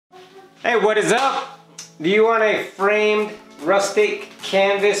Hey, what is up? Do you want a framed rustic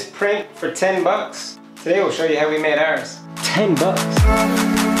canvas print for 10 bucks? Today we'll show you how we made ours. 10 bucks.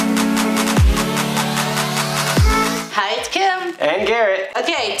 Hi, it's Kim. And Garrett.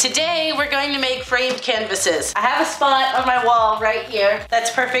 Okay, today we're going to make framed canvases. I have a spot on my wall right here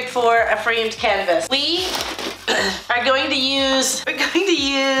that's perfect for a framed canvas. We are going to use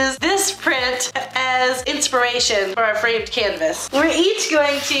this print as inspiration for our framed canvas. We're each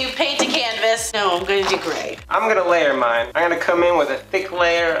going to paint a canvas. No, I'm going to do gray. I'm gonna layer mine. I'm gonna come in with a thick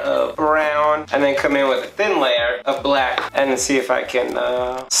layer of brown and then come in with a thin layer of black and see if I can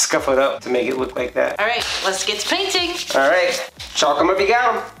scuff it up to make it look like that. All right, let's get to painting. All right, chalk them up, you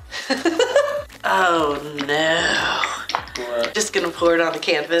got them. Oh no. What? Just gonna pour it on the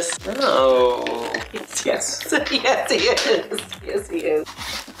canvas. Oh. Yes. Yes. Yes, he is. Yes, he is.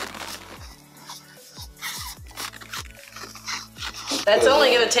 That's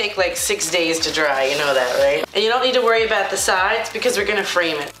only gonna take like 6 days to dry, you know that, right? And you don't need to worry about the sides because we're gonna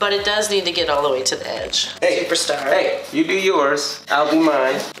frame it. But it does need to get all the way to the edge. Hey, Superstar. Hey, you do yours, I'll do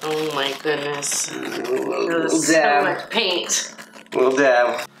mine. Oh my goodness. Little There's so dab. much paint. Little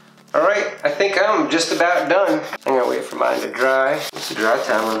dab. All right, I think I'm just about done. I'm gonna wait for mine to dry. What's the dry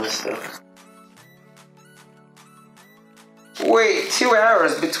time on this stuff? Wait, 2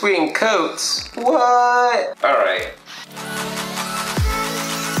 hours between coats. What? All right.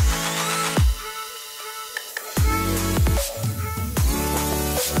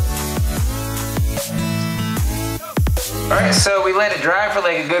 Alright, so we let it dry for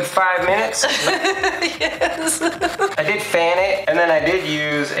like a good 5 minutes. Yes. I did fan it, and then I did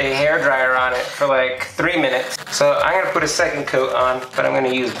use a hair dryer on it for like 3 minutes. So I'm gonna put a second coat on, but I'm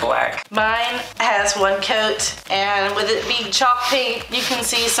gonna use black. Mine has one coat, and with it being chalk paint, you can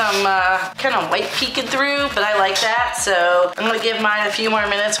see some kind of white peeking through, but I like that, so I'm gonna give mine a few more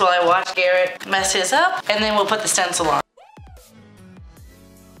minutes while I watch Garrett mess his up, and then we'll put the stencil on.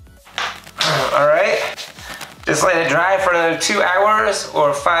 Alright. Just let it dry for another 2 hours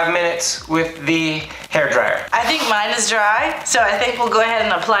or 5 minutes with the hair dryer. I think mine is dry, so I think we'll go ahead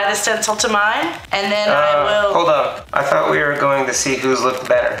and apply the stencil to mine, and then I will... Hold on. I thought we were going to see whose looked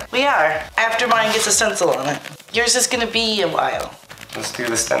better. We are, after mine gets a stencil on it. Yours is gonna be a while. Let's do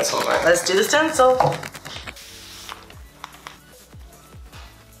the stencil then. Let's do the stencil.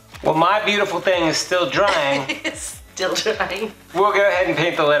 Well, my beautiful thing is still drying. It's still drying. We'll go ahead and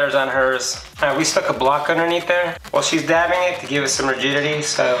paint the letters on hers. We stuck a block underneath there while she's dabbing it to give it some rigidity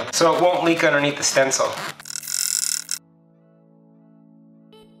so it won't leak underneath the stencil.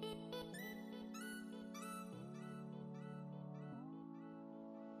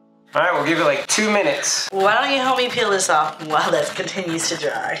 Alright, we'll give it like 2 minutes. Why don't you help me peel this off while that continues to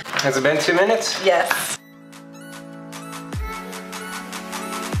dry? Has it been 2 minutes? Yes.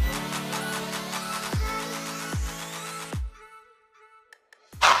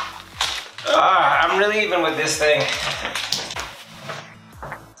 I'm really even with this thing.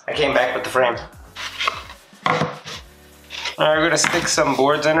 I came back with the frame. Alright, we're gonna stick some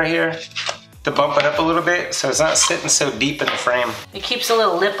boards under here to bump it up a little bit so it's not sitting so deep in the frame. It keeps a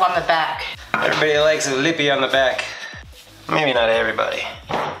little lip on the back. Everybody likes a lippy on the back. Maybe not everybody.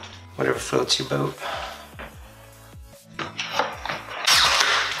 Whatever floats your boat.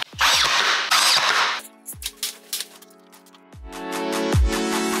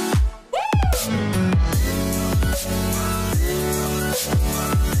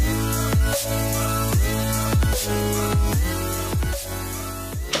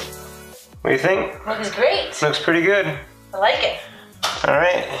 What do you think? Looks great. Looks pretty good. I like it. All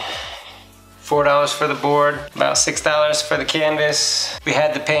right. $4 for the board, about $6 for the canvas. We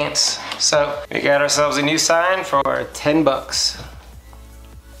had the paints, so we got ourselves a new sign for 10 bucks.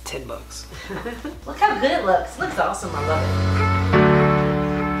 10 bucks. Look how good it looks. It looks awesome. I love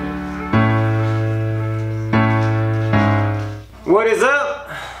it. What is up?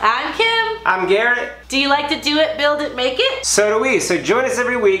 I'm Kim. I'm Garrett. Do you like to do it, build it, make it? So do we. So join us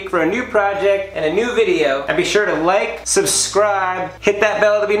every week for a new project and a new video. And be sure to like, subscribe, hit that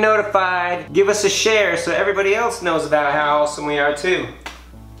bell to be notified, give us a share so everybody else knows about how awesome we are too.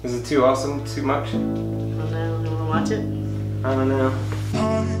 Is it too awesome? Too much? I don't know. You wanna watch it? I don't know.